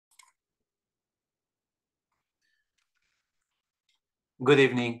Good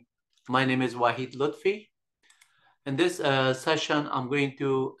evening. My name is Wahid Lutfi. In this session, I'm going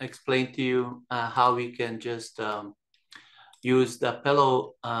to explain to you how we can just use the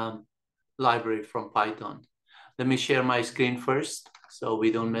PIL library from Python. Let me share my screen first so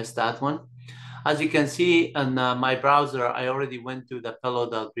we don't miss that one. As you can see in my browser, I already went to the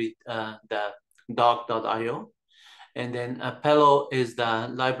doc.io. And then PIL is the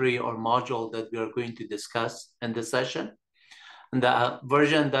library or module that we are going to discuss in this session. And the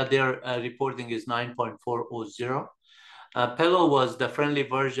version that they're reporting is 9.4.0. PIL was the friendly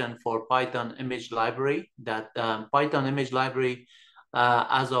version for Python image library. That Python image library,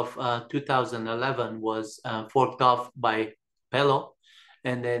 as of 2011, was forked off by PIL.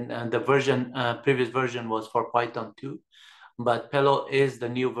 And then the previous version was for Python 2. But PIL is the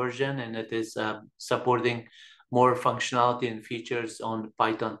new version, and it is supporting more functionality and features on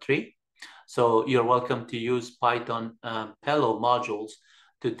Python 3. So you're welcome to use Python PIL modules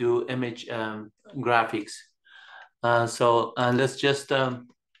to do image graphics. So let's just,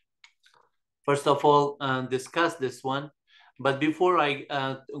 first of all, discuss this one. But before I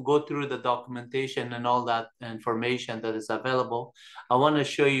go through the documentation and all that information that is available, I want to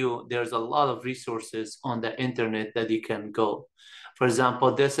show you there's a lot of resources on the internet that you can go. For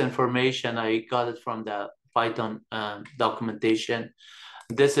example, this information, I got it from the Python documentation.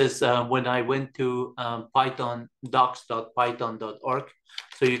 This is when I went to docs.python.org.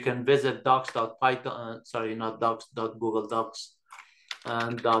 So you can visit docs.python, sorry, not docs.google docs,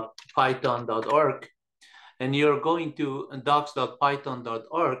 .python.org. And you're going to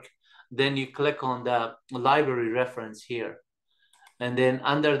docs.python.org, then you click on the library reference here. And then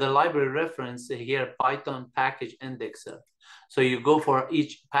under the library reference here, Python package indexer. So you go for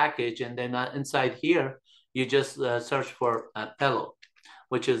each package, and then inside here, you just search for PIL,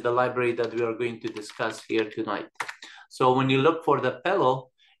 which is the library that we are going to discuss here tonight. So when you look for the PIL,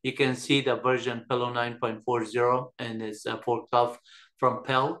 you can see the version PIL 9.40, and it's forked off from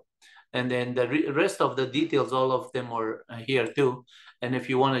PIL. And then the rest of the details, all of them are here too. And if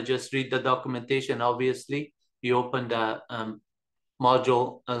you want to just read the documentation, obviously, you open the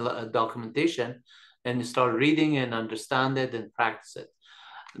module documentation and you start reading and understand it and practice it.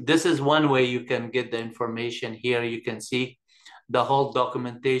 This is one way you can get the information here. You can see the whole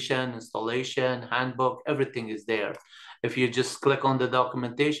documentation, installation, handbook, everything is there. If you just click on the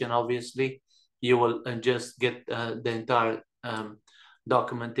documentation, obviously, you will just get the entire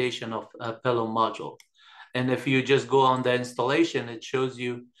documentation of PIL module. And if you just go on the installation, it shows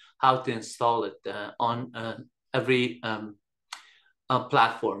you how to install it on every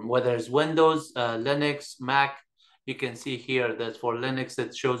platform, whether it's Windows, Linux, Mac. You can see here that for Linux,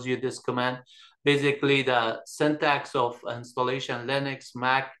 it shows you this command. Basically, the syntax of installation Linux,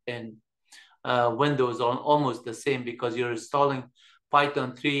 Mac, and Windows are almost the same because you're installing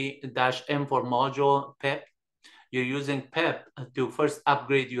Python 3-M for module pip. You're using pip to first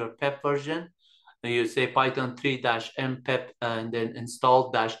upgrade your pip version. And you say Python 3-M pip and then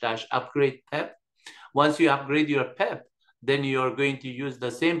install -- upgrade pip. Once you upgrade your pip, then you're going to use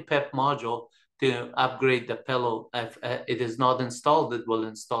the same pip module to upgrade the PIL. If it is not installed, it will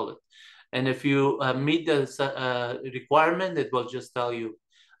install it. And if you meet the requirement, it will just tell you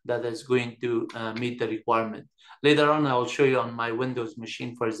that it's going to meet the requirement. Later on, I will show you on my Windows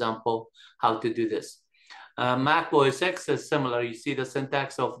machine, for example, how to do this. Mac OS X is similar. You see the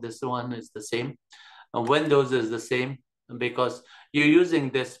syntax of this one is the same. Windows is the same because you're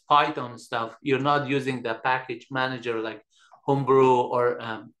using this Python stuff. You're not using the package manager like Homebrew or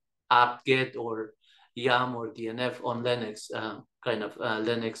apt-get or Yum or DNF on Linux,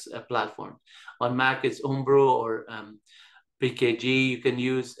 Linux platform. On Mac, it's Homebrew or PKG you can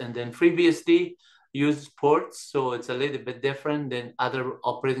use. And then FreeBSD uses ports, so it's a little bit different than other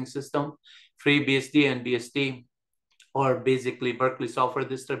operating system. FreeBSD and BSD are basically Berkeley software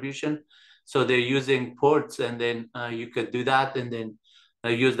distribution. So they're using ports, and then you could do that and then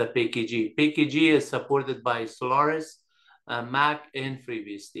use the PKG. PKG is supported by Solaris, Mac, and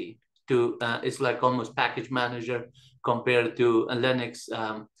FreeBSD. It's like almost package manager compared to Linux.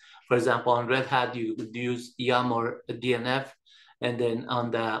 For example, on Red Hat, you would use Yum or DNF, and then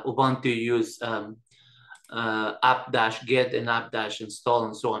on the Ubuntu, you use apt-get and apt-install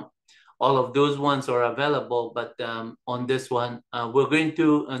and so on. All of those ones are available, but on this one, we're going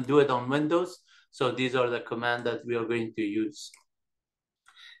to do it on Windows. So these are the commands that we are going to use.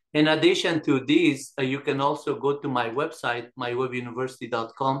 In addition to these, you can also go to my website,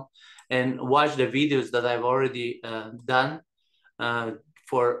 MyWebUniversity.com, and watch the videos that I've already done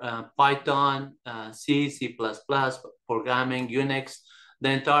for Python, C, C++, programming, Unix. The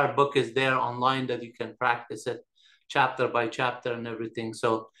entire book is there online that you can practice it. chapter by chapter and everything.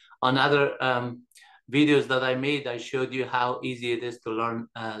 So on other videos that I made, I showed you how easy it is to learn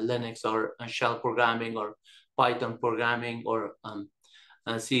Linux or shell programming or Python programming or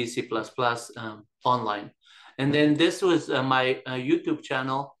C, C++ online. And then this was my YouTube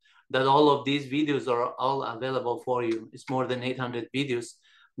channel that all of these videos are all available for you. It's more than 800 videos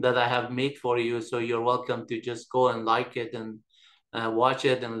that I have made for you. So you're welcome to just go and like it and watch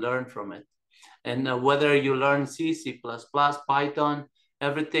it and learn from it. And whether you learn C, C++, Python,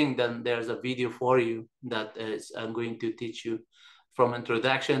 everything, then there's a video for you that is going to teach you from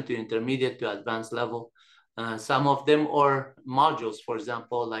introduction to intermediate to advanced level. Some of them are modules, for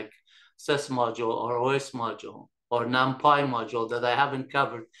example, like sys module or OS module or NumPy module that I haven't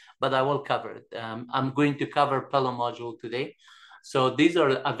covered, but I will cover it. I'm going to cover PIL module today. So these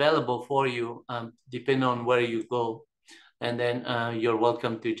are available for you depending on where you go. And then you're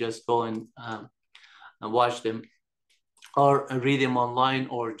welcome to just go and watch them or read them online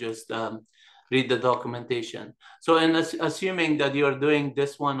or just read the documentation. So in assuming that you're doing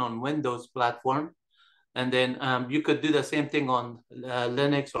this one on Windows platform, and then you could do the same thing on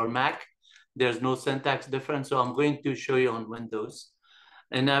Linux or Mac. There's no syntax difference. So I'm going to show you on Windows.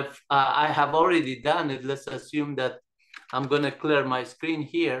 And if I have already done it, let's assume that I'm going to clear my screen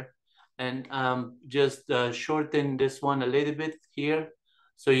here and just shorten this one a little bit here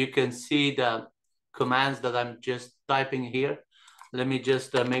so you can see the commands that I'm just typing here. Let me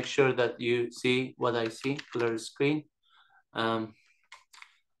just make sure that you see what I see, clear screen.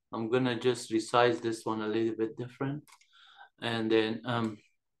 I'm gonna just resize this one a little bit different. And then,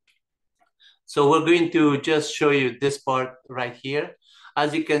 so we're going to just show you this part right here.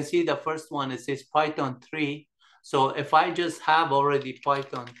 As you can see, the first one, it says Python 3. So if I just have already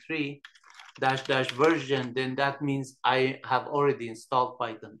Python 3 -- version, then that means I have already installed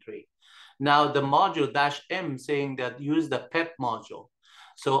Python 3. Now the module -m saying that use the pep module.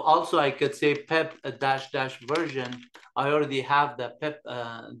 So also I could say pep -- version. I already have the pep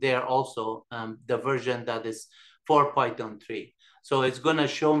there also, the version that is for Python 3. So it's gonna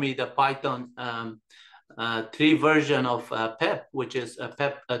show me the Python 3 version of pep, which is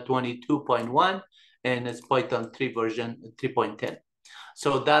pep 22.1, and it's Python 3 version 3.10.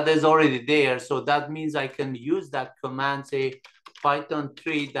 So that is already there. So that means I can use that command, say Python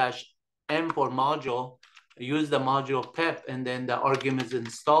 3-m for module, use the module pep, and then the argument is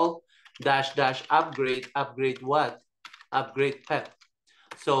install -- upgrade what? Upgrade pep.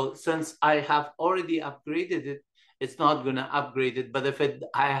 So since I have already upgraded it, it's not gonna upgrade it. But if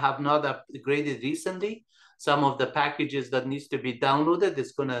I have not upgraded recently, some of the packages that needs to be downloaded,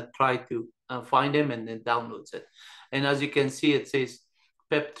 it's gonna try to find them and then downloads it. And as you can see, it says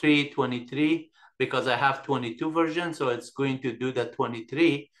pep 3.23 because I have 22 version. So it's going to do the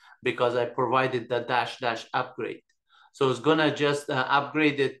 23 because I provided the -- upgrade. So it's gonna just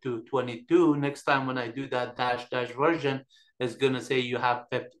upgrade it to 22. Next time when I do that -- version, it's gonna say you have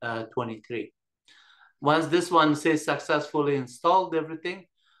pep 23. Once this one says successfully installed everything,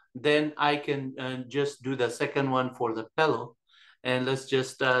 then I can just do the second one for the pillow. And let's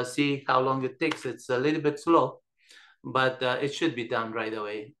just see how long it takes. It's a little bit slow, but it should be done right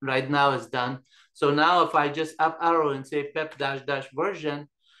away. Right now it's done. So now if I just up arrow and say pep -- version,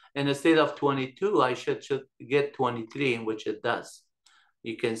 and instead of 22, I should get 23, in which it does.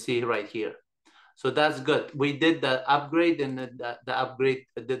 You can see right here. So that's good. We did the upgrade, and the upgrade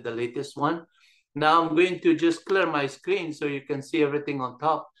did the latest one. Now I'm going to just clear my screen so you can see everything on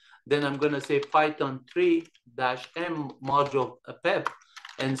top. Then I'm going to say Python 3-m module pep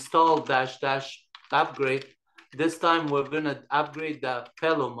install -- upgrade. This time we're going to upgrade the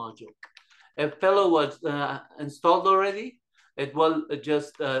PIL module. If PIL was installed already, it will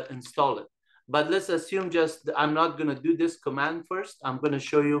just install it. But let's assume just I'm not going to do this command first. I'm going to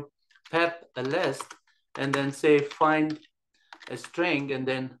show you pep list and then say find a string and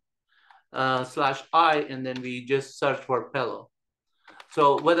then /i, and then we just search for pillow. So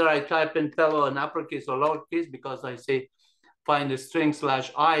whether I type in pillow in uppercase or lowercase, because I say find a string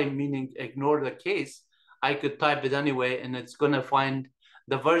 /i, meaning ignore the case, I could type it anyway, and it's gonna find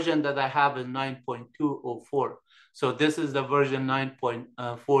the version that I have in 9.204. So this is the version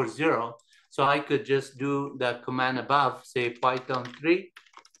 9.40. So I could just do the command above, say Python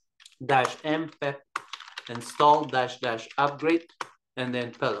 3-m pep install -- upgrade, and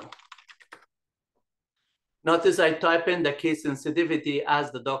then pillow. Notice I type in the case sensitivity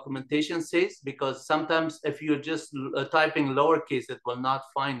as the documentation says, because sometimes if you're just typing lowercase, it will not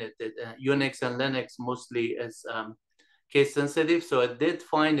find it. Unix and Linux mostly is case sensitive. So it did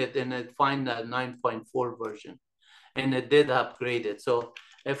find it, and it find the 9.4 version, and it did upgrade it. So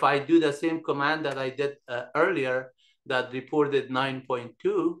if I do the same command that I did earlier, that reported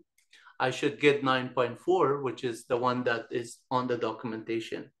 9.2, I should get 9.4, which is the one that is on the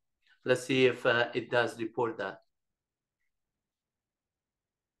documentation. Let's see if it does report that.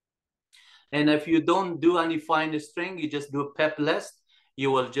 And if you don't do any find string, you just do a pep list,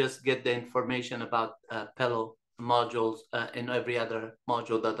 you will just get the information about PIL modules and every other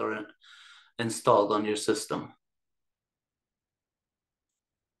module that are installed on your system.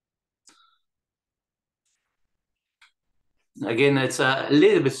 Again, it's a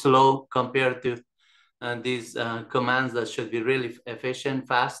little bit slow compared to these commands that should be really efficient,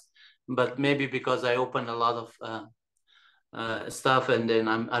 fast, but maybe because I open a lot of stuff and then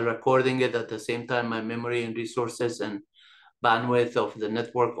I'm recording it at the same time, my memory and resources and bandwidth of the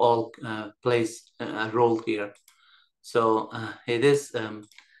network all plays a role here. So it is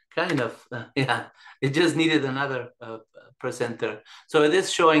kind of, yeah, it just needed another presenter. So it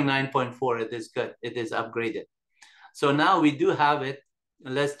is showing 9.4, it is good, it is upgraded. So now we do have it.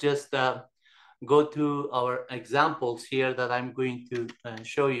 Let's just go to our examples here that I'm going to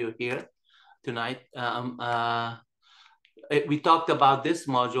show you here tonight. We talked about this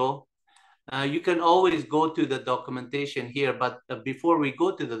module. You can always go to the documentation here, but before we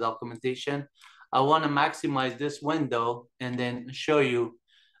go to the documentation, I want to maximize this window and then show you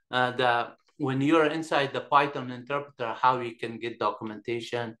that when you're inside the Python interpreter, how you can get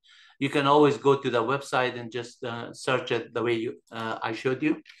documentation. You can always go to the website and just search it the way I showed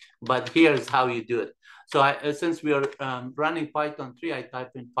you. But here's how you do it. So since we are running Python 3, I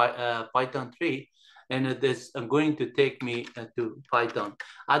type in Python 3, and it is going to take me to Python.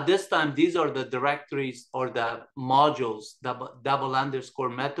 At this time, these are the directories or the modules, double underscore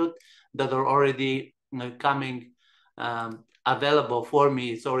method that are already coming available for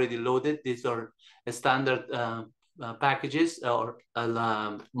me. It's already loaded. These are standard packages or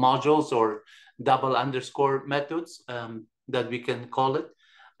modules or double underscore methods that we can call it.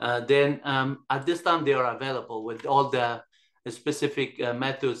 Then at this time, they are available with all the specific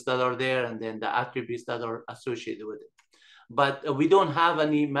methods that are there and then the attributes that are associated with it. But we don't have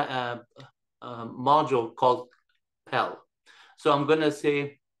any module called PIL. So I'm going to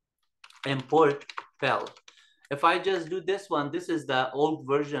say import PIL. If I just do this one, this is the old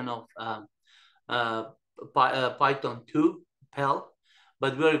version of Python 2 PIL,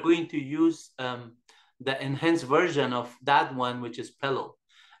 but we're going to use the enhanced version of that one, which is PIL.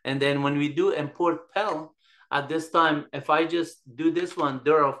 And then when we do import PIL, at this time, if I just do this one,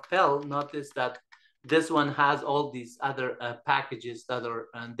 dir of PIL, notice that this one has all these other packages that are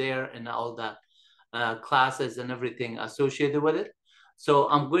there and all the classes and everything associated with it. So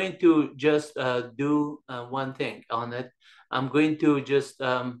I'm going to just do one thing on it. I'm going to just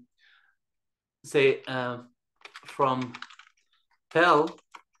say from PIL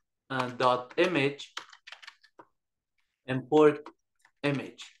dot image import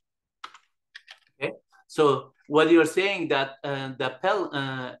image. Okay, so what you're saying that the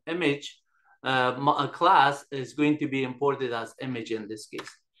PIL image class is going to be imported as image in this case.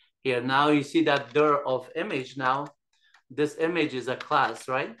 Here now you see that dir of image. Now this image is a class,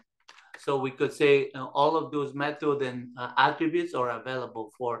 right? So we could say all of those methods and attributes are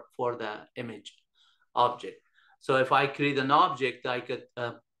available for the image object. So if I create an object, I could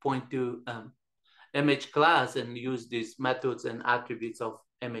point to image class and use these methods and attributes of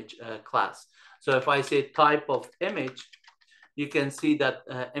image class. So if I say type of image, you can see that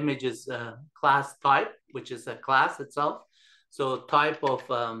image is class type, which is a class itself. So type of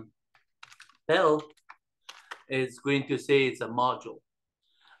PIL is going to say it's a module.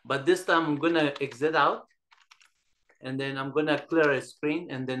 But this time I'm going to exit out and then I'm going to clear a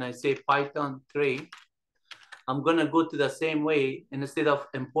screen and then I say Python 3. I'm going to go to the same way, and instead of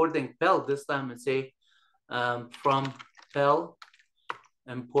importing PIL this time and say from PIL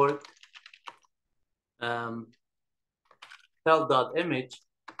import PIL.image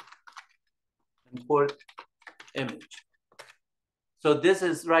import image. So this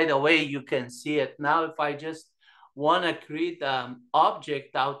is right away, you can see it. Now if I just want to create an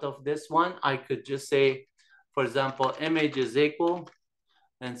object out of this one, I could just say, for example, image is equal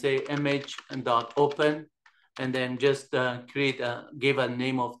and say image and dot open, and then just give a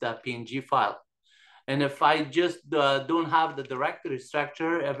name of that PNG file. And if I just don't have the directory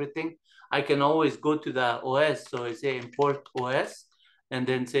structure, everything, I can always go to the OS. So I say import OS and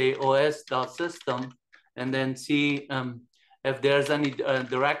then say os.system and then see if there's any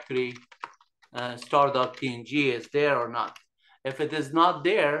directory star.png is there or not. If it is not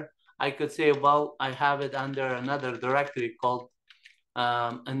there, I could say, well, I have it under another directory called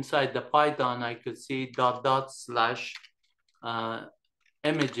inside the Python, I could see //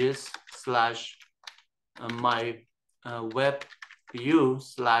 images / my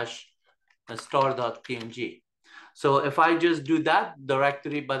MyWebU/store.png. So if I just do that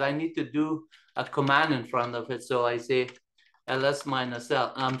directory, but I need to do a command in front of it. So I say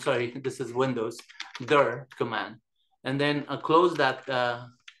ls-l, I'm sorry, this is Windows, dir command. And then close that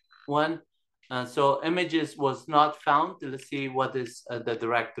one. So images was not found. Let's see what is the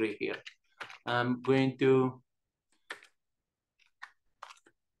directory here. I'm going to,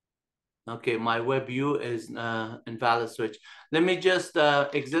 okay, MyWebU is invalid switch. Let me just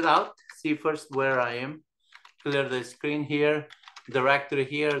exit out, see first where I am. Clear the screen here, directory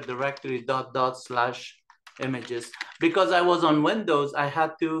here, directory / images. Because I was on Windows, I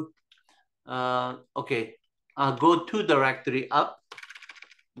had to, okay, go to directory up,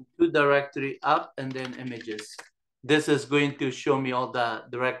 and then images. This is going to show me all the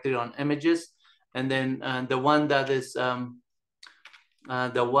directory on images. And then the one that is,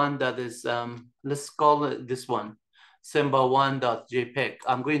 let's call it this one, Simba1.jpg.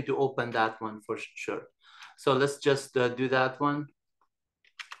 I'm going to open that one for sure. So let's just do that one.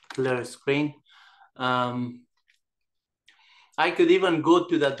 Clear screen. I could even go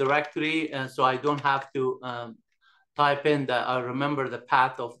to the directory, so I don't have to type in remember the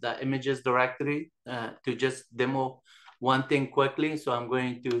path of the images directory to just demo one thing quickly. So I'm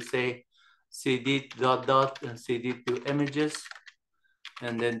going to say cd ... and cd to images,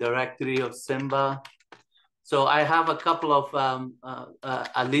 and then directory of Simba. So I have a couple of,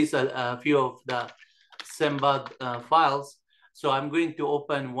 at least a few of the Simba files. So I'm going to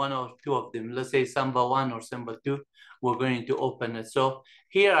open one or two of them. Let's say Simba1 or Simba2. We're going to open it. So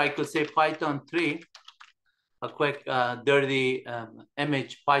here I could say Python 3, a quick dirty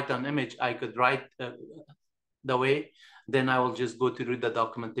image, Python image. I could write the way. Then I will just go to read the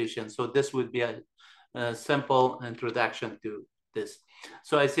documentation. So this would be a simple introduction to this.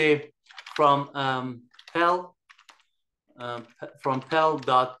 So I say from PIL, from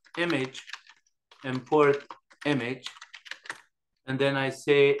PIL.image, import image. And then I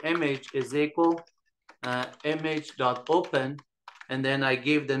say image is equal image.open. And then I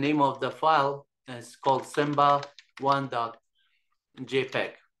give the name of the file. It's called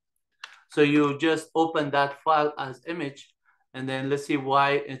Simba1.jpg. So you just open that file as image. And then let's see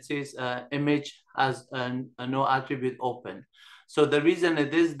why it says image as a no attribute open. So the reason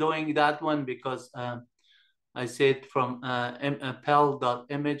it is doing that one, because I said from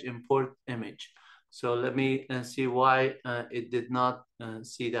PIL.image import image. So let me see why it did not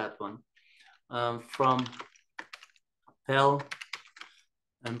see that one. From PIL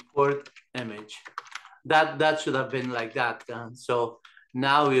import image. That should have been like that. So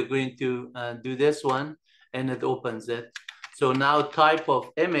now we're going to do this one, and it opens it. So now type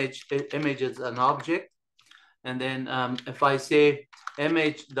of image is an object. And then if I say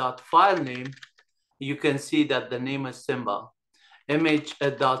image.file name, you can see that the name is Simba.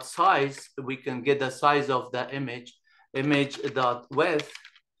 Image.size, we can get the size of the image. Image.width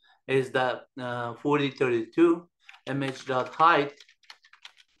is the 4032. Image.height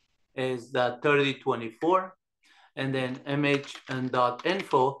is the 3024. And then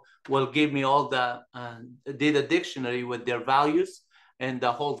image.info will give me all the data dictionary with their values and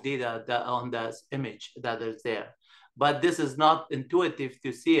the whole data on the image that is there. But this is not intuitive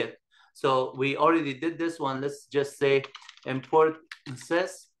to see it. So we already did this one. Let's just say import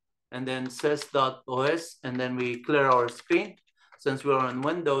sys, and then sys.os, and then we clear our screen. Since we're on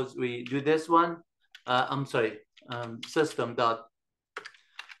Windows, we do this one. I'm sorry, system.os.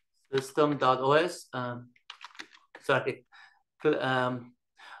 Sorry,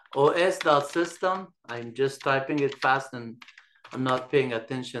 os.system. I'm just typing it fast and I'm not paying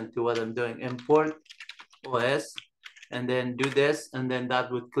attention to what I'm doing. Import os, and then do this, and then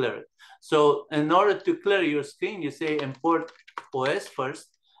that would clear it. So in order to clear your screen, you say import os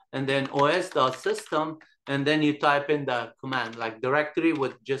first, and then os.system, and then you type in the command, like directory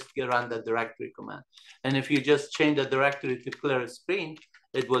would just run the directory command. And if you just change the directory to clear a screen,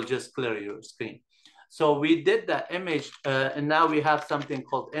 it will just clear your screen. So we did the image, and now we have something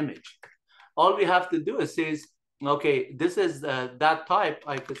called image. All we have to do is say, okay, this is that type.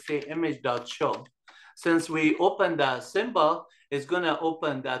 I could say image.show. Since we open the symbol, it's going to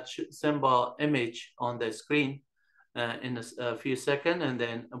open that symbol image on the screen in a few seconds, and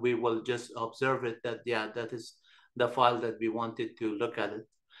then we will just observe it that, yeah, that is the file that we wanted to look at it.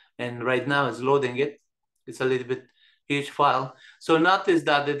 And right now it's loading it. It's a little bit huge file. So notice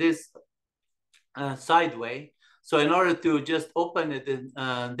that it is sideways. So in order to just open it in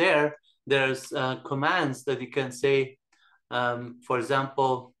there's commands that you can say, for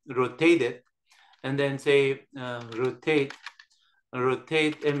example, rotate it, and then say rotate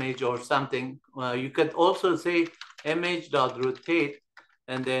image or something. You could also say image.rotate,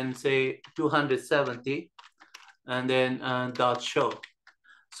 and then say 270, and then dot show.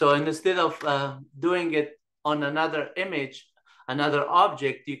 So instead of doing it on another image, another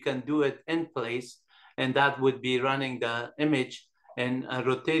object, you can do it in place, and that would be running the image and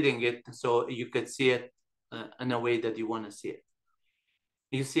rotating it so you could see it in a way that you want to see it.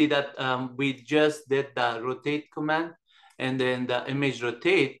 You see that we just did the rotate command, and then the image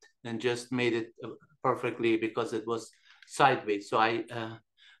rotate and just made it perfectly because it was sideways. So I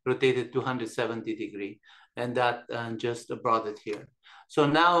rotated 270 degree, and that just brought it here. So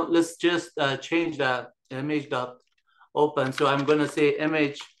now let's just change the image.open. So I'm going to say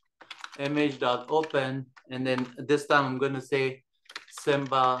image.open, and then this time I'm going to say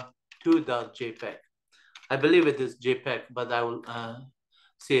Simba2.jpg. I believe it is JPEG, but I will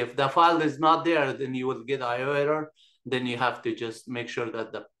see if the file is not there, then you will get IO error. Then you have to just make sure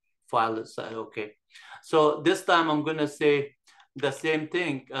that the file is okay. So this time I'm going to say the same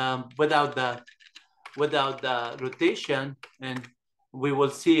thing without the rotation, and we will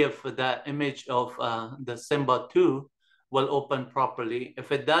see if the image of the Simba2 will open properly.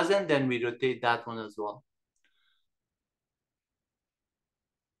 If it doesn't, then we rotate that one as well.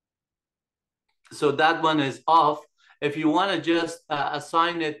 So that one is off. If you want to just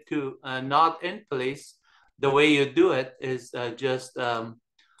assign it to not in place, the way you do it is just,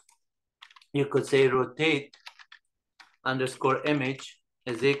 you could say rotate underscore image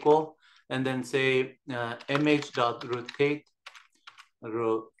is equal, and then say image.rotate,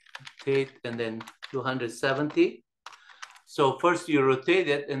 rotate, and then 270. So first you rotate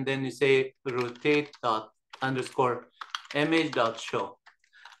it, and then you say rotate dot underscore image dot show.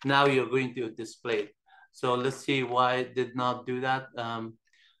 Now you're going to display it. So let's see why it did not do that.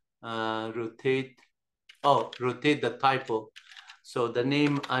 Rotate, rotate the typo. So the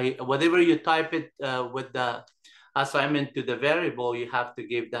name, whatever you type it with the assignment to the variable, you have to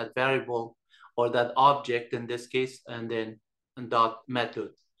give that variable or that object in this case, and then dot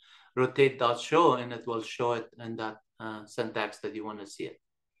method. Rotate dot show, and it will show it in that syntax that you want to see it.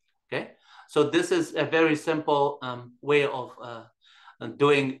 Okay, so this is a very simple way of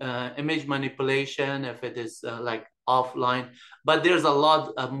doing image manipulation if it is like offline, but there's a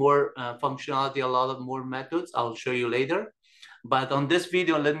lot of more functionality, a lot of more methods I'll show you later. But on this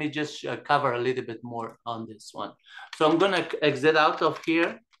video, let me just cover a little bit more on this one. So I'm gonna exit out of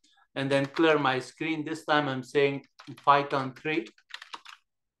here and then clear my screen. This time I'm saying Python 3,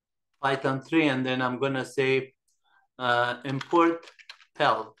 and then I'm gonna say import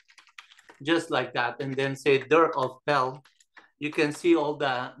PIL, just like that, and then say dir of PIL. You can see all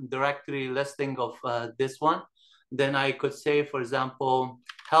the directory listing of this one. Then I could say, for example,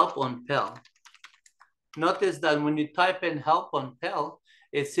 help on PIL. Notice that when you type in help on PIL,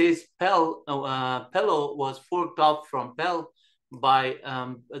 it says PIL, pillow was forked off from PIL by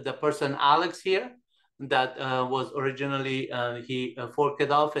the person Alex here that was originally, he forked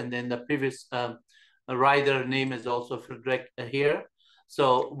it off, and then the previous writer name is also Frederick here.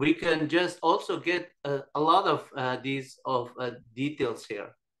 So we can just also get a lot of these details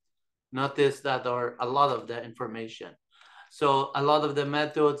here. Notice that are a lot of the information. So a lot of the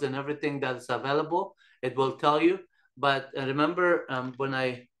methods and everything that's available, it will tell you. But remember when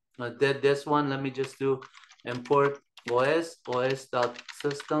I did this one, let me just do import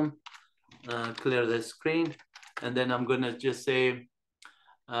os.system, clear the screen. And then I'm gonna just say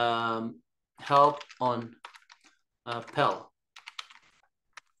help on PIL.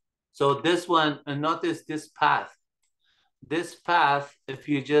 So this one, and notice this path. This path, if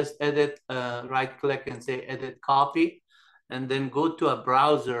you just edit, right click and say edit copy, and then go to a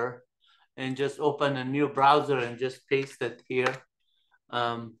browser and just open a new browser and just paste it here.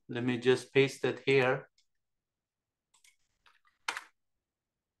 Let me just paste it here.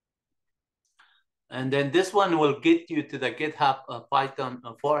 And then this one will get you to the GitHub Python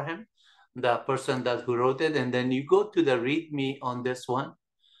for him, the person that who wrote it. And then you go to the README on this one.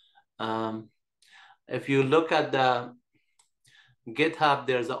 If you look at the GitHub,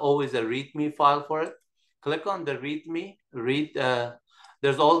 there's always a README file for it. Click on the README,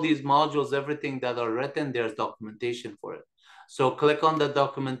 there's all these modules, everything that are written, there's documentation for it. So click on the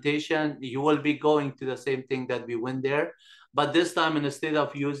documentation, you will be going to the same thing that we went there. But this time, instead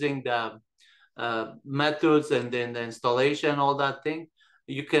of using the methods and then the installation, all that thing,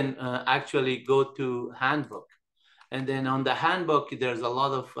 you can actually go to handbook. And then on the handbook, there's a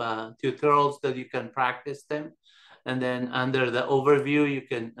lot of tutorials that you can practice them. And then under the overview, you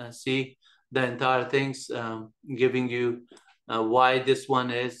can see the entire things, giving you why this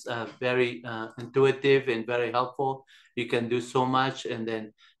one is very intuitive and very helpful. You can do so much. And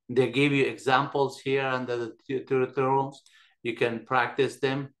then They gave you examples here under the tutorials. You can practice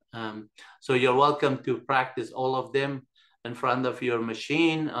them. So you're welcome to practice all of them in front of your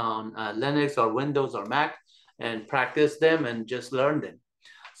machine on Linux or Windows or Mac, and practice them and just learn them.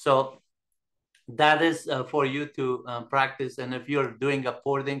 So that is for you to practice. And if you're doing a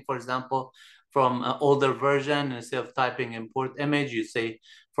porting, for example, from an older version, instead of typing import image, you say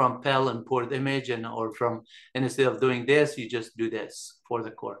from PIL import image, and or from, and instead of doing this, you just do this for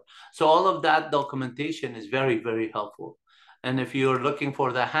the core. So all of that documentation is very, very helpful. And if you're looking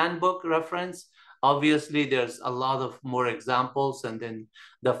for the handbook reference, obviously there's a lot of more examples, and then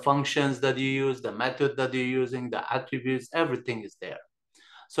the functions that you use, the method that you're using, the attributes, everything is there.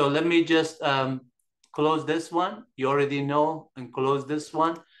 So let me just close this one. You already know, and close this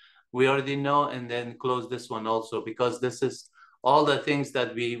one. We already know, and then close this one also, because this is all the things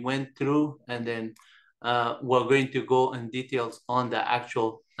that we went through, and then we're going to go in details on the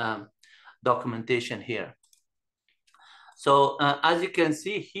actual documentation here. So as you can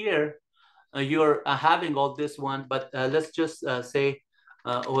see here, you're having all this one, but let's just say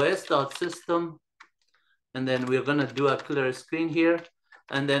os.system, and then we're gonna do a clear screen here.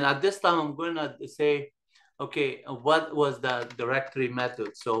 And then at this time, I'm gonna say, okay, what was the directory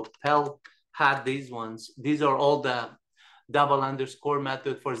method? So PIL had these ones. These are all the double underscore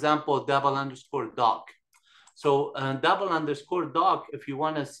method. For example, double underscore doc. So double underscore doc, if you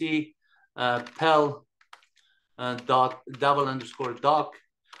wanna see PIL dot double underscore doc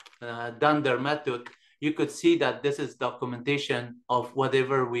done their method, you could see that this is documentation of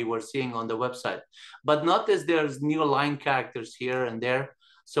whatever we were seeing on the website. But notice there's new line characters here and there.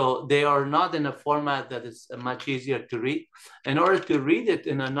 So they are not in a format that is much easier to read. In order to read it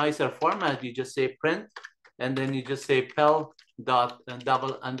in a nicer format, you just say print, and then you just say PIL dot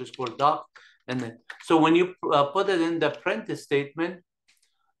double underscore doc. And then, so when you put it in the print statement,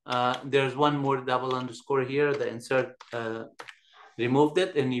 there's one more double underscore here, the insert removed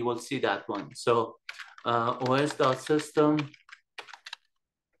it, and you will see that one. So os.system,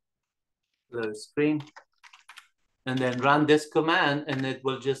 the screen, and then run this command, and it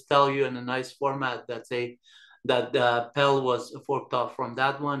will just tell you in a nice format that say that the PIL was forked off from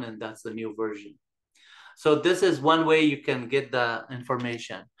that one, and that's the new version. So this is one way you can get the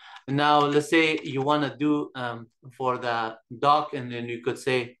information. Now, let's say you want to do for the doc, and then you could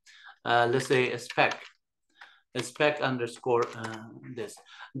say, let's say a spec underscore this.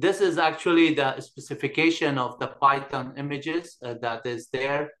 This is actually the specification of the Python images that is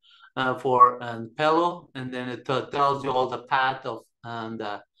there for PIL, and then it tells you all the path of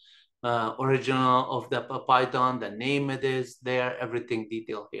the original of the Python, the name it is there, everything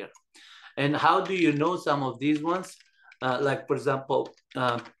detailed here. And how do you know some of these ones? Like, for example,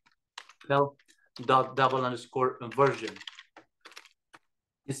 PIL dot double underscore version.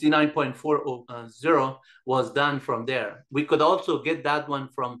 It's 9.40 was done from there. We could also get that one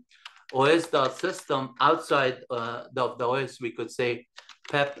from os.system outside of the OS. We could say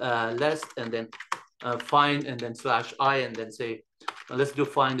pep list, and then find, and then /i, and then say, let's do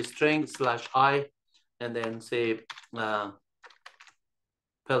find string /i, and then say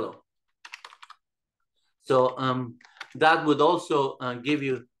pillow. So that would also give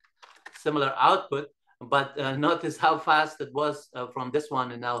you similar output, but notice how fast it was from this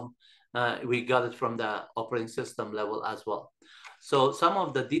one, and now we got it from the operating system level as well. So some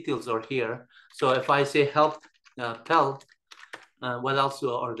of the details are here. So if I say help PIL, what else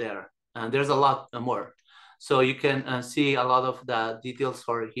are there? There's a lot more. So you can see a lot of the details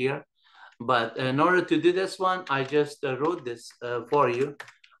are here. But in order to do this one, I just wrote this for you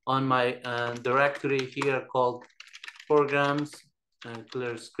on my directory here called programs,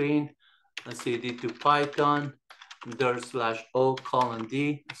 clear screen, cd to Python,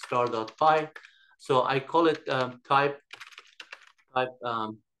 dir/o:\d star.py. So I call it type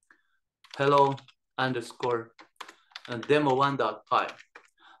hello underscore demo1.py.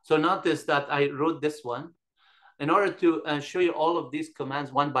 So notice that I wrote this one. In order to show you all of these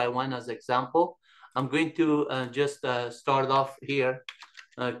commands one by one as example, I'm going to just start off here,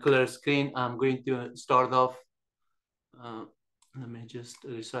 clear screen. I'm going to start off, let me just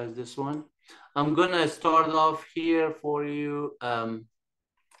resize this one. I'm gonna start off here for you,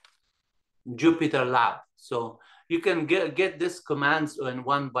 Jupyter Lab. So you can get these commands in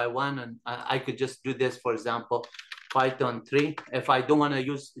one by one, and I could just do this, for example, Python 3. If I don't want to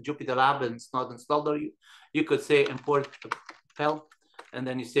use Jupyter Lab and it's not installed, or you could say import PIL, and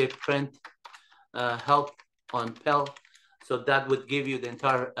then you say print help on PIL. So that would give you the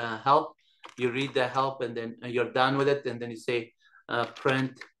entire help. You read the help, and then you're done with it, and then you say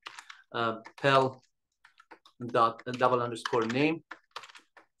print PIL dot double underscore name.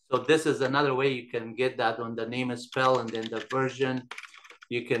 So this is another way you can get that when the name is PIL, and then the version,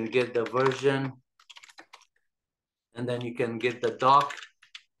 you can get the version, and then you can get the doc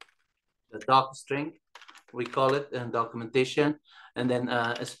string, we call it, and documentation, and then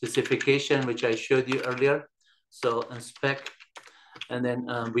a specification, which I showed you earlier. So spec, and then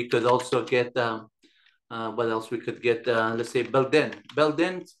we could also get, what else we could get? Let's say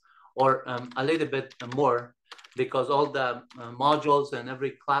built-ins, or a little bit more, because all the modules and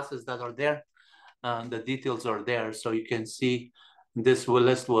every classes that are there, the details are there. So you can see this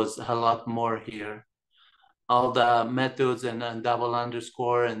list was a lot more here. All the methods and double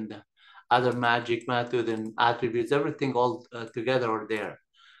underscore and other magic method and attributes, everything all together are there.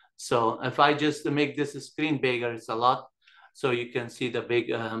 So if I just make this screen bigger, it's a lot. So you can see the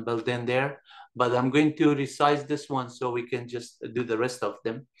big built-in there. But I'm going to resize this one so we can just do the rest of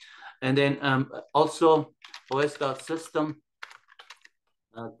them. And then also os.system,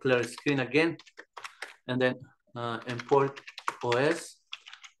 clear screen again. And then import OS,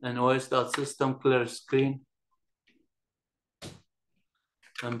 and os.system clear screen.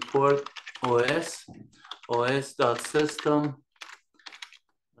 Import os.system.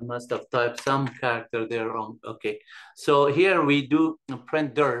 I must have typed some character there wrong. Okay, so here we do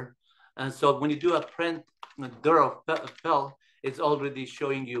print dir, and so when you do a print dir of PIL, it's already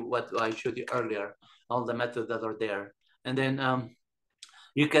showing you what I showed you earlier, all the methods that are there. And then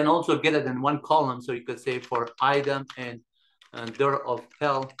you can also get it in one column, so you could say for item and dir of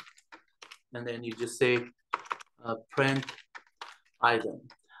PIL, and then you just say print item.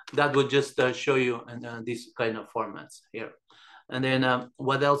 That would just show you in these kind of formats here. And then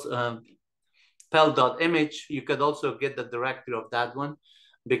what else? PIL.image, you could also get the directory of that one,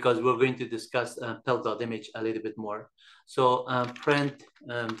 because we're going to discuss PIL.image a little bit more. So print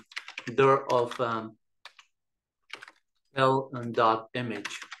dir of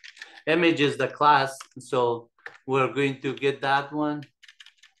PIL.image. Image is the class, so we're going to get that one.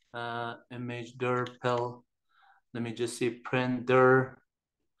 Image dir PIL. Let me just see, print dir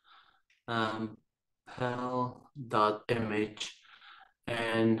PIL.image.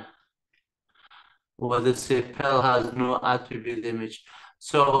 And what does it? PIL has no attribute image.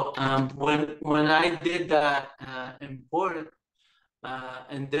 So when I did that import,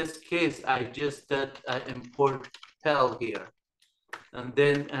 in this case, I just did import PIL here. And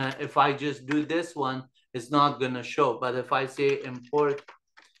then if I just do this one, it's not going to show. But if I say import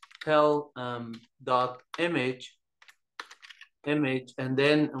PIL dot image, and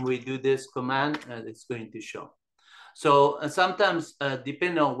then we do this command, it's going to show. So sometimes,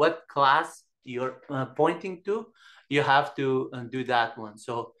 depending on what class you're pointing to, you have to do that one.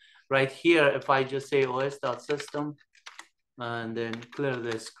 So right here, if I just say os.system, and then clear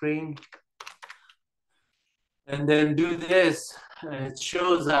the screen, and then do this, it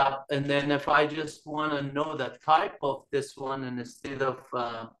shows up. And then if I just want to know the type of this one, and instead of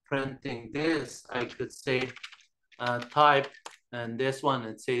printing this, I could say type, and this one,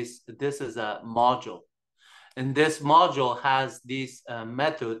 it says this is a module. And this module has these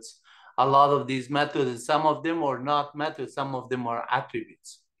methods. A lot of these methods, some of them are not methods, some of them are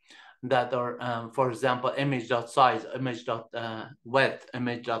attributes that are, for example, image.size, image.width,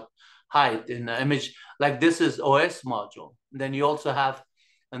 image.height, and image, like this is OS module. Then you also have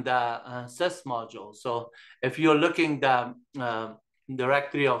the sys module. So if you're looking the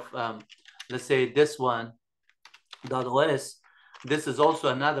directory of, let's say this one, .os, this is also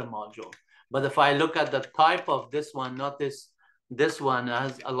another module. But if I look at the type of this one, notice this one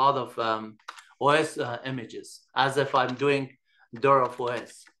has a lot of OS images, as if I'm doing dir of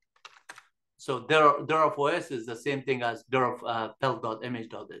OS. So dir of OS is the same thing as dir of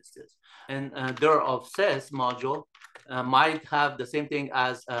PIL.image.sys. And dir of sys module might have the same thing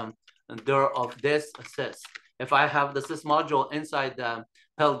as dir of this sys. If I have the sys module inside the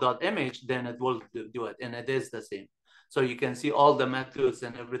PIL.image, then it will do it, and it is the same. So you can see all the methods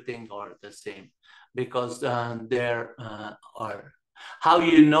and everything are the same, because there are. How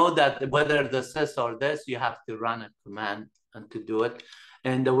you know that whether the sys or this, you have to run a command and to do it.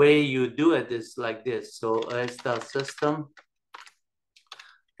 And the way you do it is like this. So it's the system,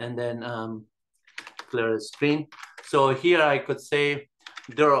 and then clear the screen. So here I could say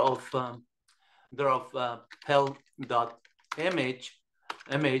dir of PIL.image,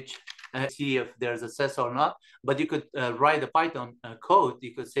 see if there's a sys or not. But you could write a Python code.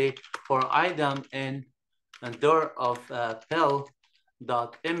 You could say for item and dir of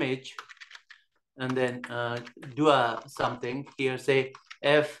PIL.image, and then do something here. Say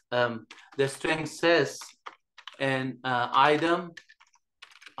if the string sys and item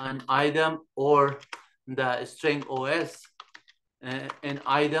or the string OS an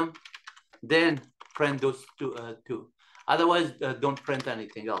item, then print those two. Otherwise, don't print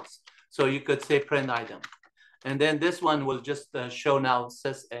anything else. So you could say print item. And then this one will just show now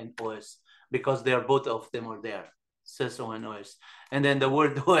sys and OS because they're both of them are there, sys and OS. And then the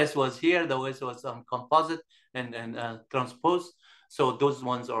word OS was here, the OS was composite and transpose. So those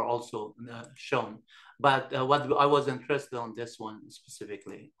ones are also shown. But what I was interested on this one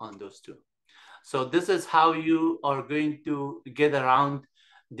specifically on those two. So this is how you are going to get around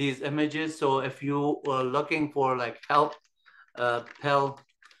these images. So if you are looking for like help,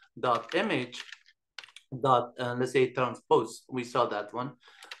 PIL.image, let's say transpose, we saw that one,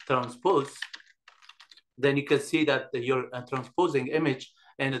 transpose, then you can see that you're transposing image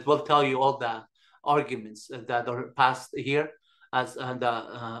and it will tell you all the arguments that are passed here as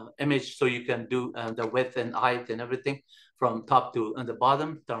the image, so you can do the width and height and everything from top to the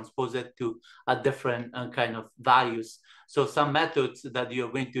bottom, transpose it to a different kind of values. So some methods that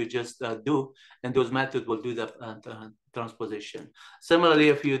you're going to just do, and those methods will do the transposition. Similarly,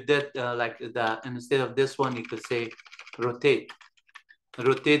 if you did like instead of this one, you could say rotate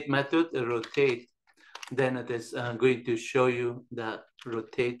method, rotate, then it is going to show you that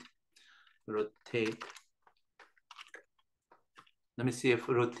rotate. Let me see if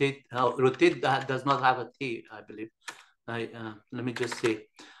rotate, rotate that does not have a T, I believe. Let me just say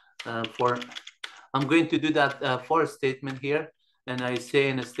I'm going to do that for statement here. And I say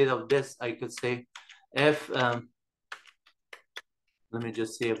instead of this, I could say if, let me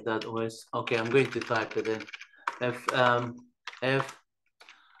just see if that was, okay, I'm going to type it in. If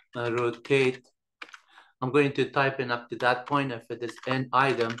rotate, I'm going to type in up to that point. If it is an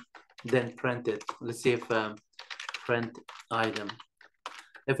item, then print it. Let's see if print item.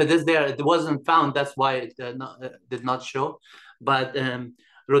 If it is there, it wasn't found. That's why it did not show. But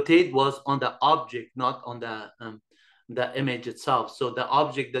rotate was on the object, not on the image itself. So the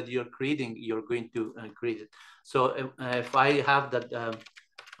object that you're creating, you're going to create it. So if I have that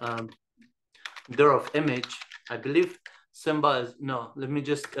dir of image, I believe symbol is, no, let me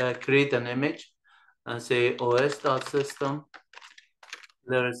just create an image and say os.system,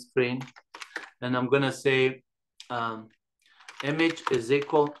 layer screen. And I'm going to say image is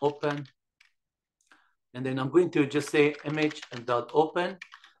equal open. And then I'm going to just say image.open.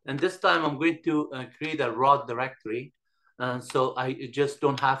 And this time I'm going to create a raw directory. So I just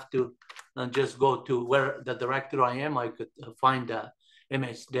don't have to just go to where the directory I am. I could find the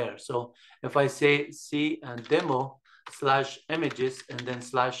image there. So if I say C and demo /images and then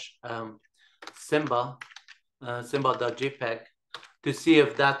symbol, symbol.jpg, to see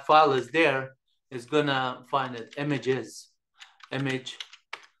if that file is there, is gonna find it, images, image,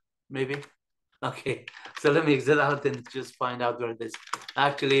 maybe. Okay, so let me exit out and just find out where it is.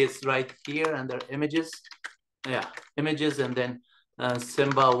 Actually, it's right here under images. Yeah, images, and then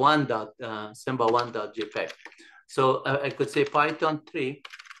symbol1.jpg. So I could say Python 3,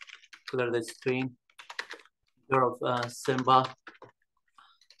 clear the screen, of symbol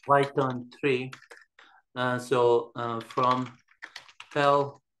Python 3. From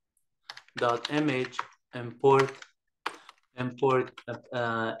PIL.image import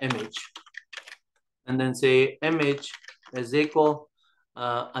image, and then say image is equal.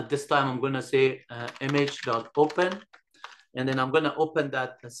 At this time, I'm going to say image.open, and then I'm going to open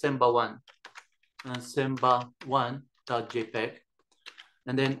that symbol1, symbol1.jpg,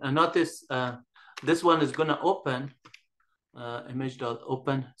 and then notice this one is going to open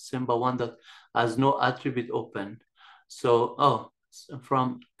image.open symbol1 has no attribute open. So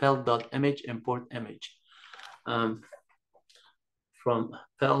from PIL.image import image. From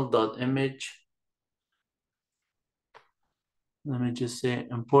PIL.image, let me just say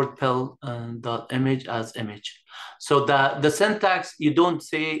import PIL.image as image. So the syntax, you don't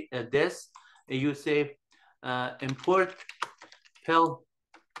say this, you say import PIL.image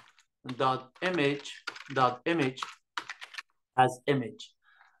as image,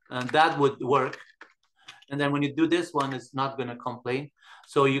 and that would work. And then when you do this one, it's not going to complain.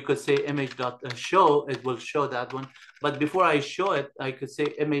 So you could say image.show, it will show that one. But before I show it, I could say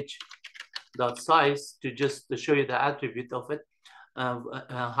image.size to just to show you the attribute of it,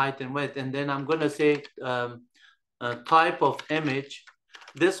 height and width. And then I'm going to say type of image.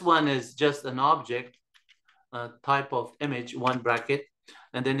 This one is just an object, type of image, one bracket.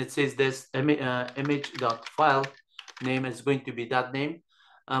 And then it says this image.file name is going to be that name.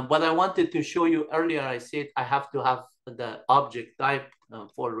 What I wanted to show you earlier, I said I have to have the object type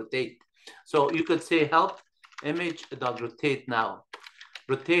for rotate. So you could say help image.rotate now.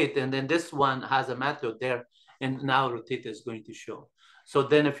 Rotate, and then this one has a method there, and now rotate is going to show. So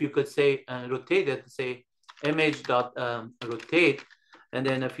then if you could say rotate it, say image dot rotate, and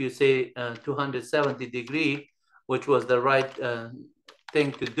then if you say 270 degree, which was the right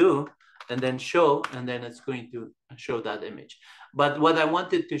thing to do, and then show, and then it's going to show that image. But what I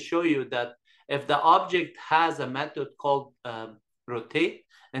wanted to show you that if the object has a method called rotate,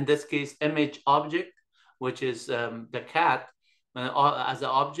 in this case, image object, which is the cat, as an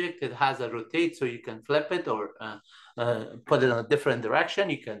object, it has a rotate, so you can flip it or put it in a different direction.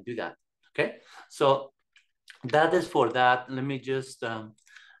 You can do that, okay? So that is for that. Let me just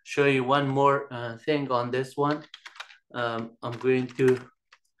show you one more thing on this one. I'm going to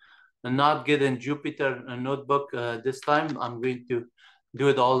not get in Jupyter notebook this time. I'm going to do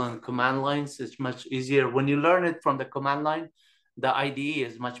it all on command lines. It's much easier. When you learn it from the command line, the IDE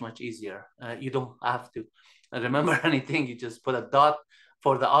is much, much easier. You don't have to remember anything. You just put a dot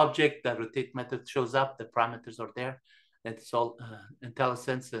for the object. The rotate method shows up. The parameters are there. It's all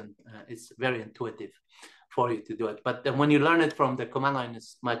IntelliSense, and it's very intuitive for you to do it. But when you learn it from the command line,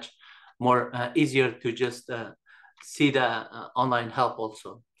 it's much more easier to just see the online help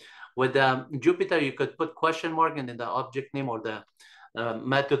also. With Jupyter, you could put question mark and then the object name or the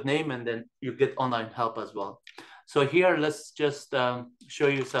method name, and then you get online help as well. So here, let's just show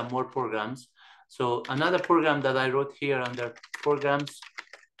you some more programs. So another program that I wrote here under programs,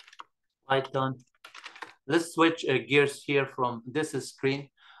 Python. Let's switch gears here from this screen.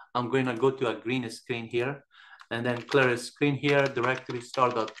 I'm going to go to a green screen here, and then clear a screen here, directory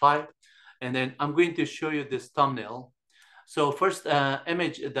star.py. And then I'm going to show you this thumbnail. So first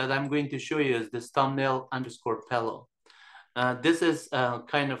image that I'm going to show you is this thumbnail underscore pillow. This is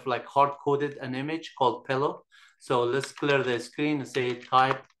kind of like hard-coded an image called pillow. So let's clear the screen and say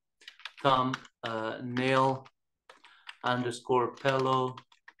type thumbnail underscore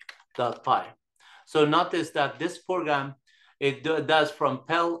pillow.py. So notice that this program, it does from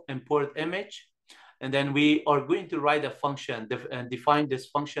PIL import image, and then we are going to write a function and define this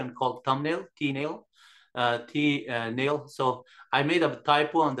function called thumbnail, tnail, nail. So I made a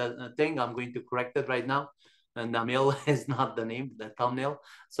typo on the thing. I'm going to correct it right now. And Namil is not the name, the thumbnail.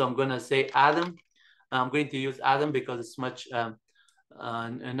 So I'm going to say Adam. I'm going to use Adam because it's much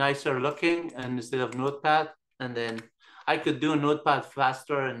nicer looking, and instead of Notepad. And then I could do Notepad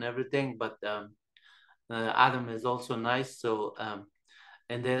faster and everything, but Adam is also nice. So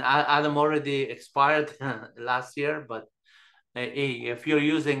and then Adam already expired last year, but hey, if you're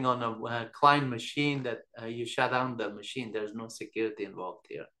using on a client machine that you shut down the machine, there's no security involved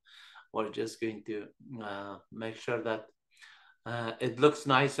here. We're just going to make sure that it looks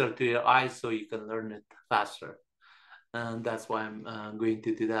nicer to your eyes so you can learn it faster. And that's why I'm going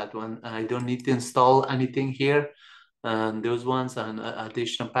to do that one. I don't need to install anything here. And those ones an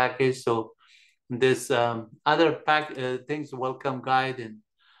additional package. So this other things, welcome guide,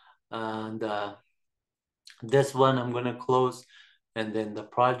 and this one I'm gonna close, and then the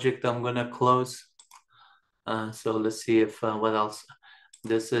project I'm gonna close. So let's see if what else.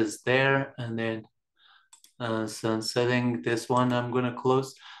 This is there, and then sunsetting, this one I'm gonna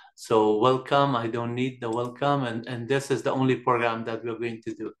close. So welcome, I don't need the welcome, and this is the only program that we're going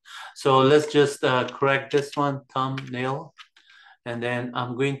to do. So let's just correct this one, thumbnail. And then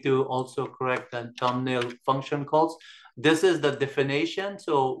I'm going to also correct the thumbnail function calls. This is the definition.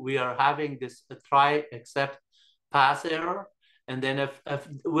 So we are having this try except pass error. And then if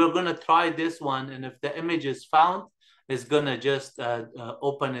we're going to try this one, and if the image is found, it's going to just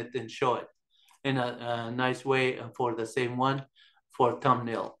open it and show it in a nice way for the same one for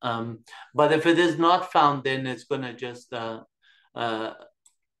thumbnail. But if it is not found, then it's going to just do an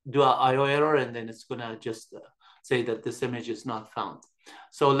IO error, and then it's going to just say that this image is not found.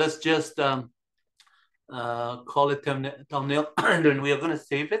 So let's just call it thumbnail, and then we are going to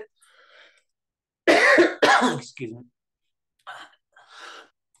save it. Excuse me.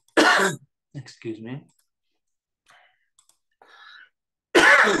 Excuse me.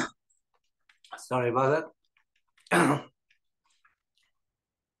 Sorry about that.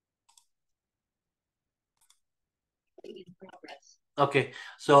 Okay,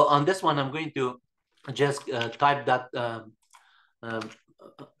 so on this one, I'm going to just type that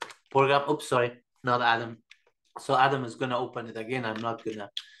program. Oops, sorry, not Adam. So Adam is going to open it again. I'm not going to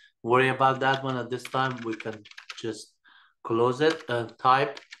worry about that one at this time. We can just close it,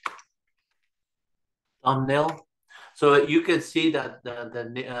 type thumbnail. So you can see that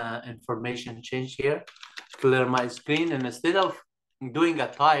the information changed here. Clear my screen, and instead of doing a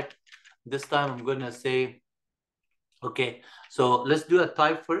type, this time I'm going to say, okay, so let's do a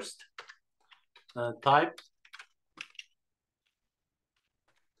type first. Type.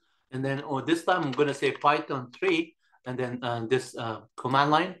 And then this time I'm going to say Python 3, and then this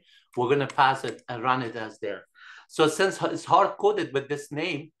command line. we're going to pass it and run it as there. So since it's hard-coded with this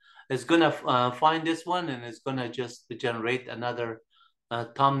name, it's going to find this one, and it's going to just generate another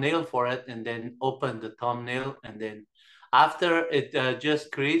thumbnail for it, and then open the thumbnail. And then after it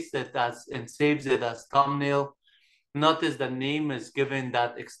just creates it as and saves it as thumbnail. Notice the name is given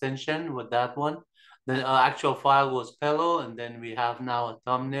that extension with that one. The actual file was pillow, and then we have now a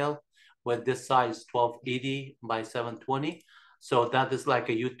thumbnail with this size 1280 by 720. So that is like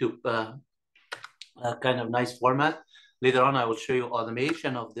a YouTube kind of nice format. Later on, I will show you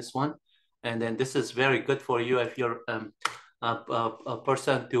automation of this one. And then this is very good for you if you're a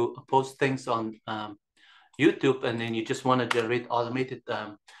person to post things on YouTube, and then you just want to generate automated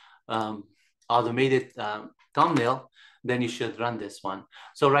thumbnail, then you should run this one.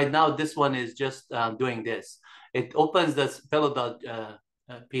 So right now, this one is just doing this. It opens this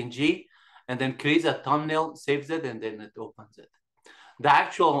pillow.png and then creates a thumbnail, saves it, and then it opens it. The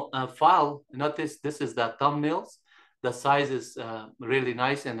actual file, notice this is the thumbnails. The size is really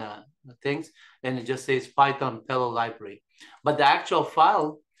nice and things, and it just says Python pillow library. But the actual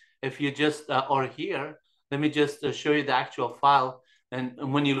file, if you just, or here, let me just show you the actual file. And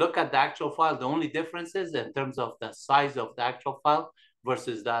when you look at the actual file, the only difference is in terms of the size of the actual file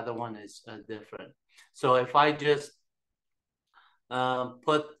versus the other one is different. So if I just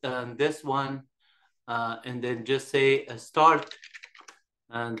put this one and then just say start,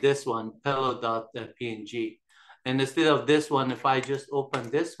 and this one, pillow.png. And instead of this one, if I just open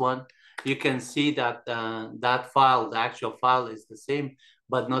this one, you can see that that file, the actual file is the same,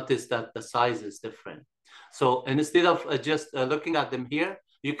 but notice that the size is different. So instead of just looking at them here,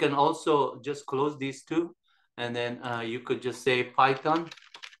 you can also just close these two, and then you could just say Python,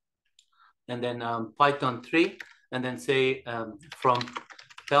 and then Python 3, and then say from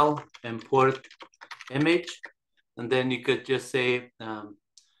PIL import image, and then you could just say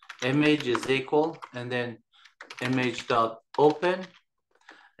image is equal, and then image.open,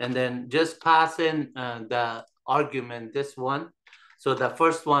 and then just pass in the argument, this one. So the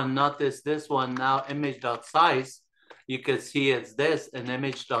first one, notice this one now, image.size, you can see it's this, and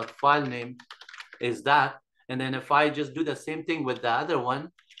image.file name is that. And then if I just do the same thing with the other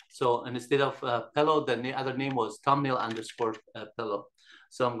one, so instead of pillow, the other name was thumbnail underscore pillow.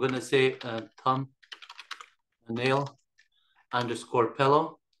 So I'm going to say thumbnail underscore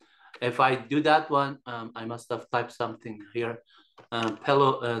pillow. If I do that one, I must have typed something here.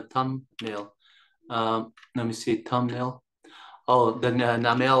 Pillow thumbnail. Let me see, thumbnail. Oh, the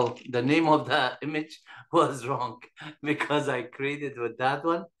name of the image was wrong because I created with that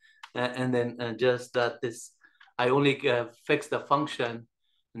one. And then just that this, I only fixed the function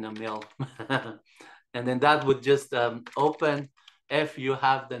in the mail. And then that would just open if you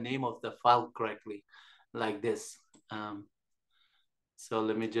have the name of the file correctly, like this. So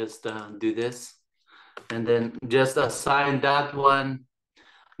let me just do this, and then just assign that one.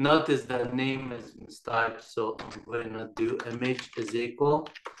 Notice the name is mistyped, so I'm going to do image is equal.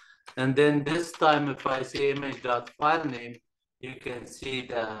 And then this time, if I say image.file name, you can see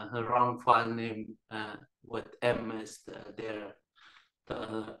the wrong file name with M is there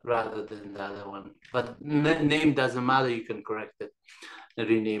rather than the other one. But name doesn't matter, you can correct it and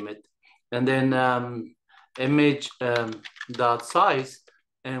rename it. And then image dot size,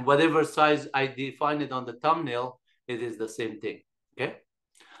 and whatever size I define it on the thumbnail, it is the same thing. Okay,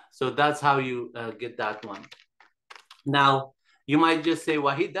 so that's how you get that one. Now you might just say,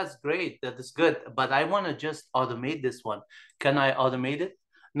 Wahid, that's great, that is good, but I want to just automate this one. Can I automate it?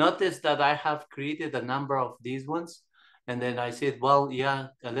 Notice that I have created a number of these ones, and then I said, well, yeah,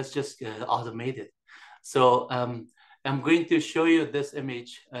 let's just automate it. So I'm going to show you this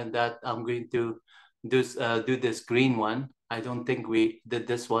image, and that I'm going to do this green one. I don't think we did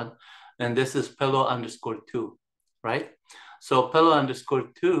this one. And this is pillow underscore 2, right? So pillow underscore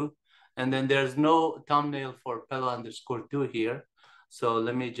 2, and then there's no thumbnail for pillow underscore 2 here. So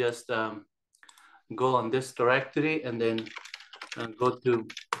let me just go on this directory, and then go to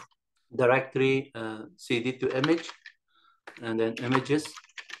directory cd to image, and then images.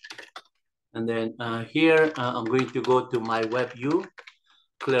 And then here, I'm going to go to MyWebU,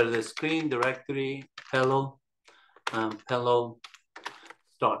 clear the screen, directory, pillow, pillow,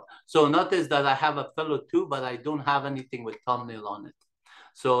 start. So notice that I have a pillow 2, but I don't have anything with thumbnail on it.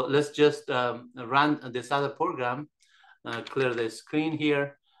 So let's just run this other program, clear the screen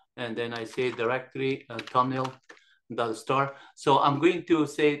here, and then I say directory, thumbnail, $star. So I'm going to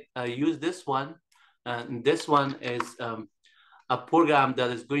say use this one, and this one is a program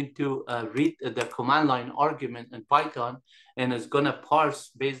that is going to read the command line argument in Python, and is going to parse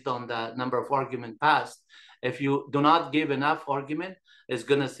based on the number of argument passed. If you do not give enough argument, is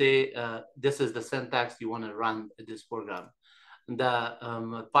going to say, this is the syntax you want to run this program.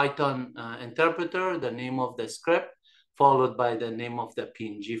 The Python interpreter, the name of the script, followed by the name of the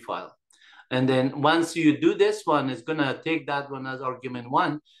PNG file. And then once you do this one, it's going to take that one as argument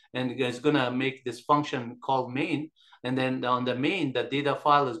 1, and it's going to make this function called main. And then on the main, the data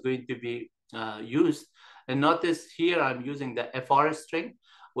file is going to be used. And notice here I'm using the FR string,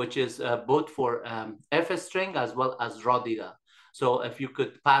 which is both for F string as well as raw data. So if you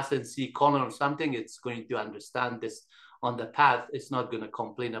could pass in C colon or something, it's going to understand this on the path. It's not going to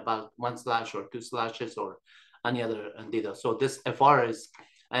complain about 1 slash or 2 slashes or any other data. So this FR is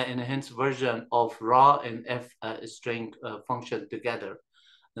an enhanced version of raw and F string function together,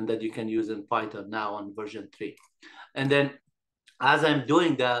 and that you can use in Python now on version 3. And then as I'm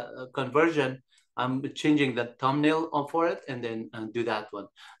doing the conversion, I'm changing the thumbnail for it, and then do that one.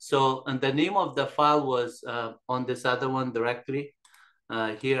 So, and the name of the file was on this other one directory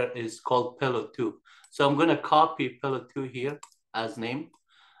here is called pillow2. So I'm going to copy pillow2 here as name.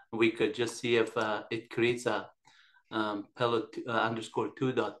 We could just see if it creates a pillow underscore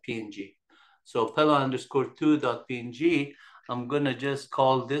 2.png. So pillow underscore 2.png, I'm going to just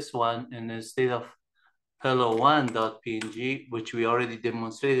call this one, and instead of pillow1.png, which we already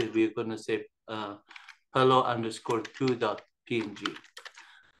demonstrated, we're going to say pillow underscore 2.png.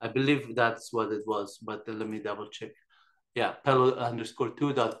 I believe that's what it was, but let me double check. Yeah, pillow underscore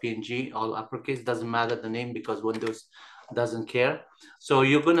 2.png, all uppercase, doesn't matter the name because Windows doesn't care. So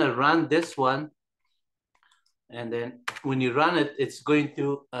you're going to run this one. And then when you run it, it's going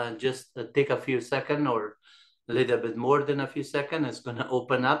to just take a few seconds or a little bit more than a few seconds. It's going to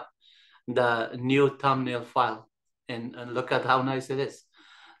open up the new thumbnail file, and look at how nice it is.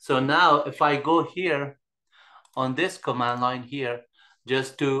 So now if I go here on this command line here,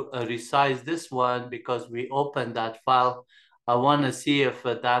 just to resize this one, because we opened that file, I want to see if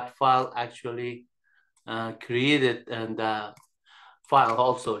that file actually created and file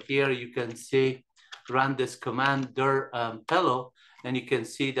also. Here you can see run this command dir pillow, and you can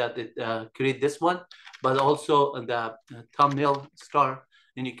see that it create this one, but also the thumbnail star,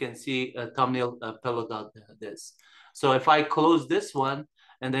 and you can see thumbnail pillow.this. So if I close this one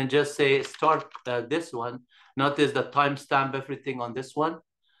and then just say start this one, notice the timestamp everything on this one,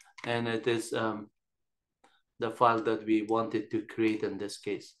 and it is the file that we wanted to create in this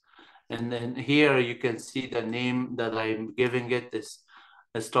case. And then here you can see the name that I'm giving it is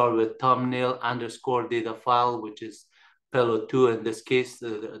start with thumbnail underscore data file, which is pillow2 in this case,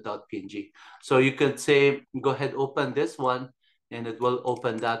 .png. So you could say, go ahead, open this one, and it will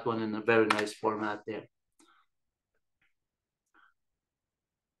open that one in a very nice format there.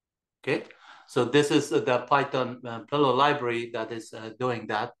 Okay, so this is the Python pillow library that is doing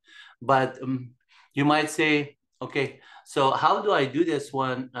that. But you might say, okay, so how do I do this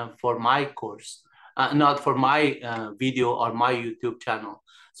one for my course? Not for my video or my YouTube channel.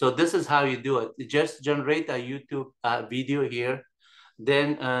 So this is how you do it. You just generate a YouTube video here,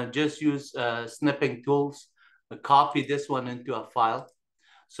 then just use snipping tools, copy this one into a file.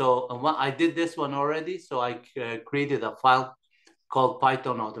 So I did this one already. So I created a file called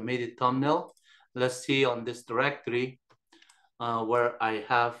Python automated thumbnail. Let's see on this directory where I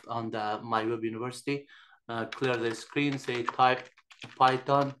have on the MyWebUniversity. Clear the screen, say type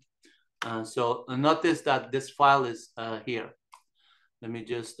Python. So notice that this file is here. Let me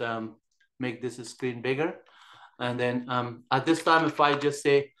just make this screen bigger. And then at this time, if I just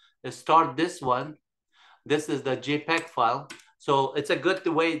say start this one, this is the JPEG file. So it's a good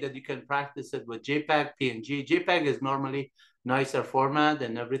way that you can practice it with JPEG, PNG. JPEG is normally nicer format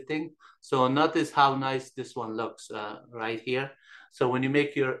and everything. So notice how nice this one looks right here. So when you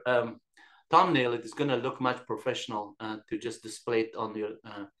make your thumbnail, it is going to look much professional to just display it on your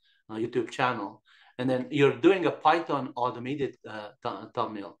YouTube channel. And then you're doing a Python automated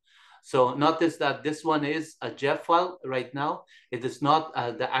thumbnail. So notice that this one is a JEF file right now. It is not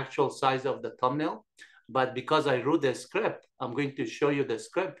the actual size of the thumbnail, but because I wrote the script, I'm going to show you the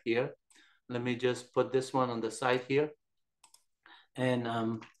script here. Let me just put this one on the side here.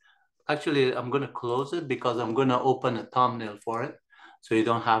 And actually, I'm going to close it because I'm going to open a thumbnail for it. So you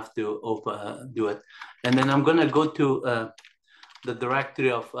don't have to do it. And then I'm going to go to the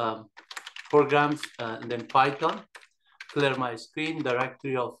directory of programs and then Python, clear my screen,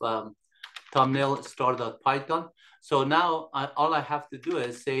 directory of thumbnail store.python. So now all I have to do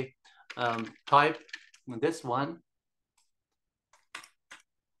is say type this one,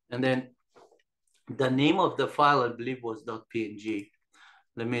 and then the name of the file I believe was .png.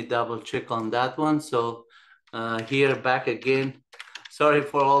 Let me double check on that one. So here back again, sorry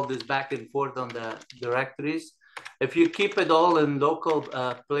for all this back and forth on the directories. If you keep it all in local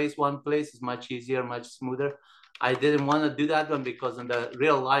place, one place is much easier, much smoother. I didn't want to do that one because in the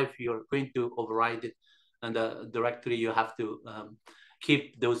real life, you're going to override it. And the directory, you have to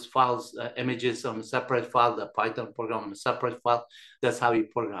keep those files, images on a separate file, the Python program on a separate file. That's how you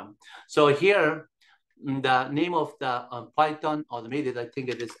program. So here, the name of the Python automated, I think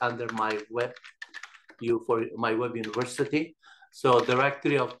it is under my web, for MyWebUniversity. So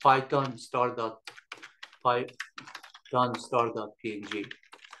directory of Python star.png.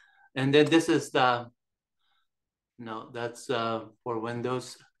 And then this is the, no, that's for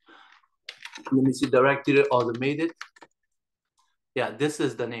Windows. Let me see, directory automated. Yeah, this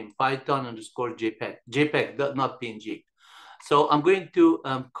is the name, Python_JPEG. JPEG, not PNG. So I'm going to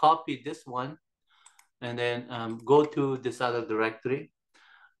copy this one and then go to this other directory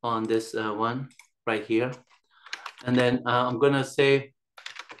on this one right here. And then I'm going to say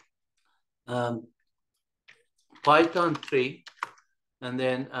Python 3 and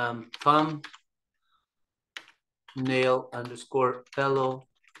then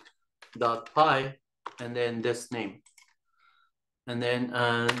thumbnail_fellow.py and then this name. And then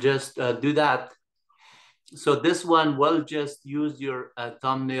just do that. So this one will just use your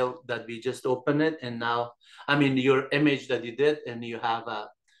thumbnail that we just opened it. And now, I mean, your image that you did, and you have a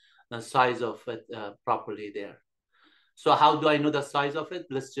size of it properly there. So how do I know the size of it?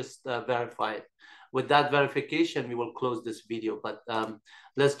 Let's just verify it. With that verification, we will close this video. But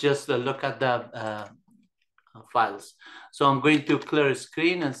let's just look at the files. So I'm going to clear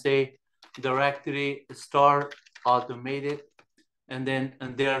screen and say directory star automated. And then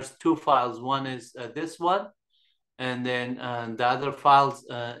there's two files. One is this one. And then the other files,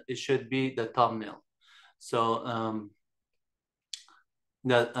 it should be the thumbnail. So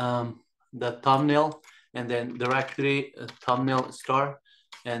the thumbnail, and then directory thumbnail star,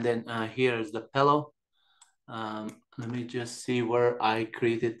 and then here is the pillow. Let me just see where I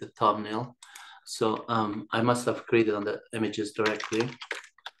created the thumbnail. So I must have created on the images directly.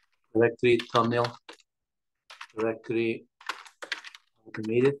 Directory thumbnail, directory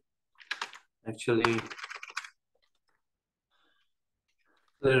automated. Actually,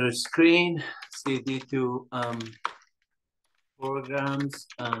 clear screen, CD to programs,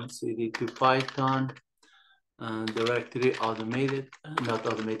 CD to Python, directory automated, not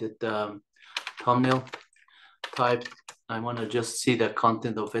automated, thumbnail type. I want to just see the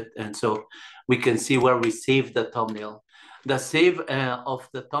content of it. And so we can see where we save the thumbnail. The save of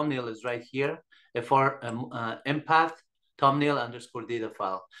the thumbnail is right here for empath thumbnail_data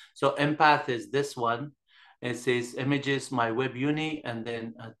file. So empath is this one. It says images, MyWebUni, and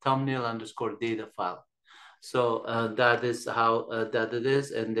then thumbnail_data file. So that is how that it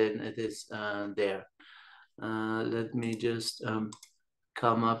is, and then it is there. Let me just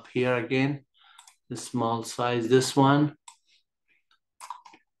come up here again. The small size, this one.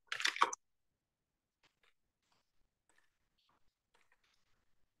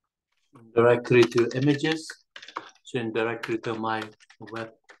 Directory to images. So in directory to my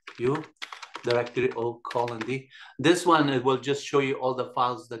web view, directory O:D. This one, it will just show you all the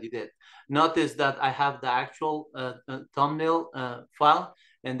files that you did. Notice that I have the actual thumbnail file,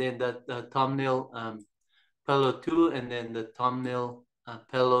 and then the thumbnail pillow2, and then the thumbnail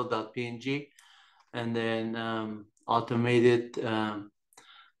pillow.png, and then automated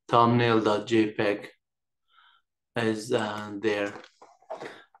thumbnail.jpg is there.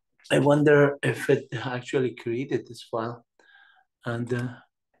 I wonder if it actually created this file, and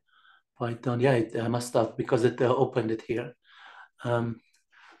Python, yeah, it must have, because it opened it here.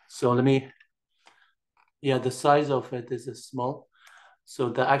 So let me, yeah, the size of it is small. So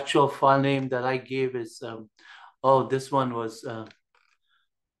the actual file name that I gave is, oh, this one was,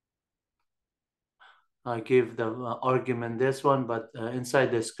 I gave the argument this one, but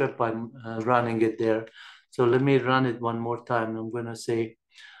inside the script, I'm running it there. So let me run it one more time. I'm gonna say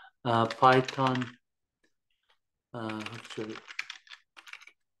Python, actually,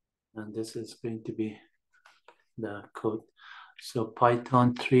 and this is going to be the code. So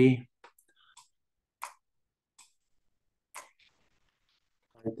Python 3,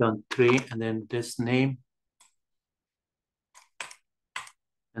 and then this name,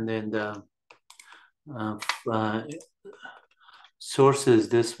 and then the source is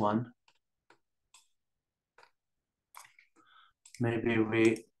this one. Maybe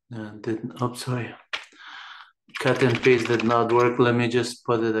we didn't, oh, sorry. Cut and paste did not work. Let me just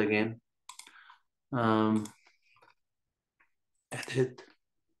put it again. Edit.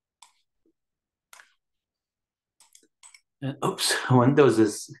 And oops, Windows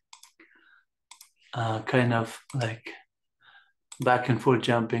is kind of like back and forth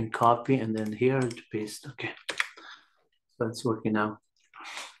jumping, copy, and then here to paste. Okay. So it's working now.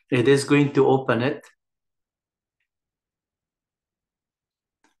 It is going to open it.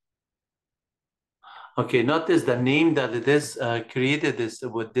 Okay, notice the name that it is created is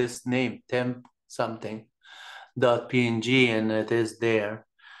with this name, temp something .png, and it is there.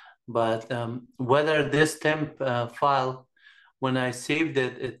 But whether this temp file, when I saved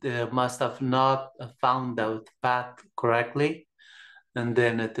it, it must have not found the path correctly, and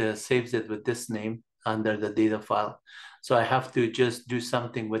then it saves it with this name under the data file. So I have to just do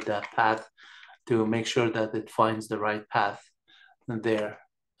something with that path to make sure that it finds the right path there.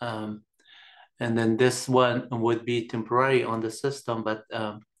 And then this one would be temporary on the system, but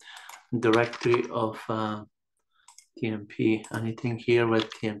directory of TMP, anything here with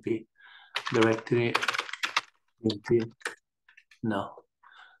TMP, directory TMP, no.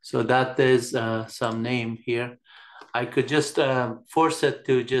 So that is some name here. I could just force it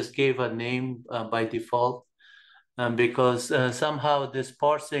to just give a name by default, because somehow this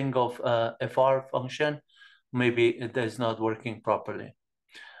parsing of FR function, maybe it is not working properly.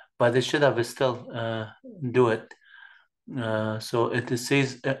 But it should have still do it. So it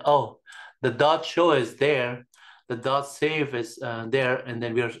says, oh, the dot show is there, the dot save is there, and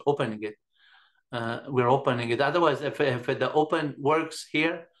then we're opening it. Otherwise, if the open works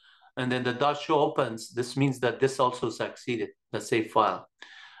here, and then the dot show opens, this means that this also succeeded, the save file.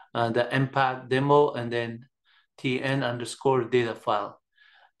 The mpat demo, and then tn underscore data file.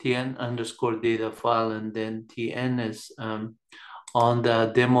 tn underscore data file, and then tn is on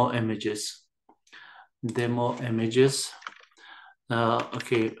the demo images. Demo images.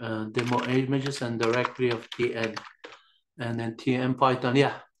 Demo images and directory of tn, and then tn python,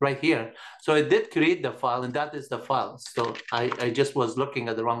 yeah, right here. So it did create the file, and that is the file. So I just was looking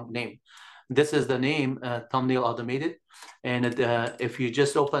at the wrong name. This is the name, thumbnail automated, and if you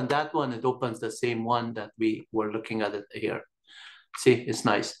just open that one, it opens the same one that we were looking at it here. See, it's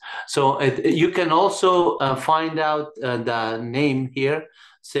nice. So you can also find out the name here,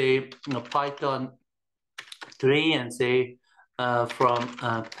 say Python 3, and say from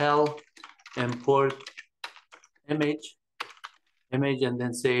PIL import image, and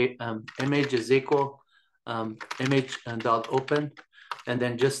then say image is equal image dot open, and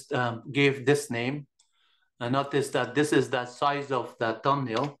then just give this name. And notice that this is the size of the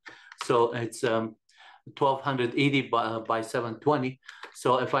thumbnail. So it's 1280 by 720.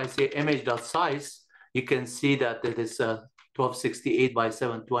 So if I say image dot size, you can see that it is 1268 by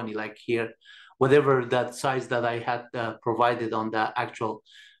 720, like here, whatever that size that I had provided on the actual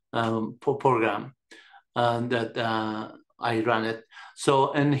program that I run it.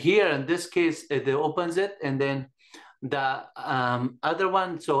 So in here, in this case, it opens it, and then the other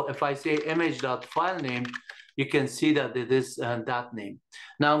one, so if I say image.file name, you can see that it is that name.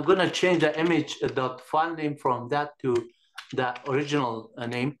 Now I'm gonna change the image.file name from that to the original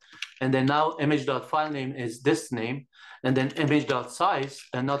name. And then now image.file name is this name, and then image.size,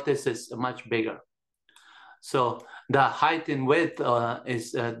 and notice is much bigger. So the height and width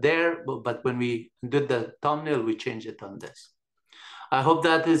is there, but when we did the thumbnail, we changed it on this. I hope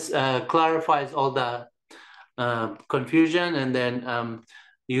that is clarifies all the confusion, and then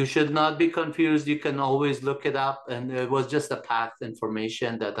you should not be confused. You can always look it up, and it was just a path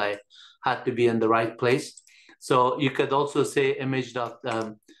information that I had to be in the right place. So you could also say image dot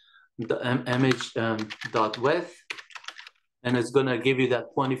width, and it's going to give you that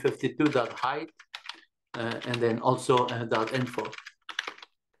 2052.height, and then also .info,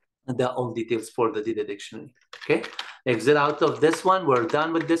 and they're all details for the data dictionary. Okay, exit out of this one. We're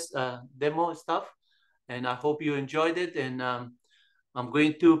done with this demo stuff, and I hope you enjoyed it. And I'm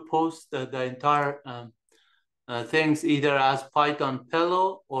going to post the entire things either as Python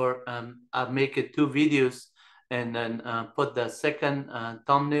pillow, or I'll make it 2 videos, and then put the second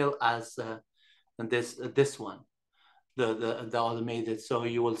thumbnail as this one, the automated. So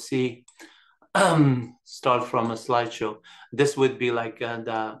you will see start from a slideshow. This would be like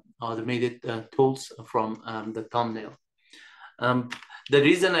the automated tools from the thumbnail. The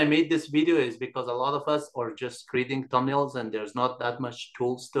reason I made this video is because a lot of us are just creating thumbnails, and there's not that much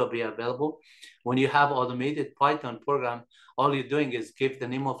tools to be available. When you have automated Python program, all you're doing is give the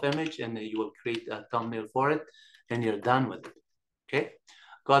name of image, and you will create a thumbnail for it, and you're done with it. Okay.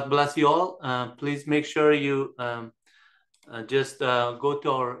 God bless you all. Please make sure you just go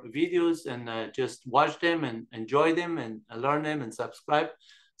to our videos and just watch them and enjoy them and learn them and subscribe,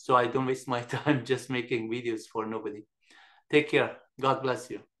 so I don't waste my time just making videos for nobody. Take care. God bless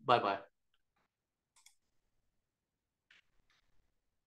you. Bye-bye.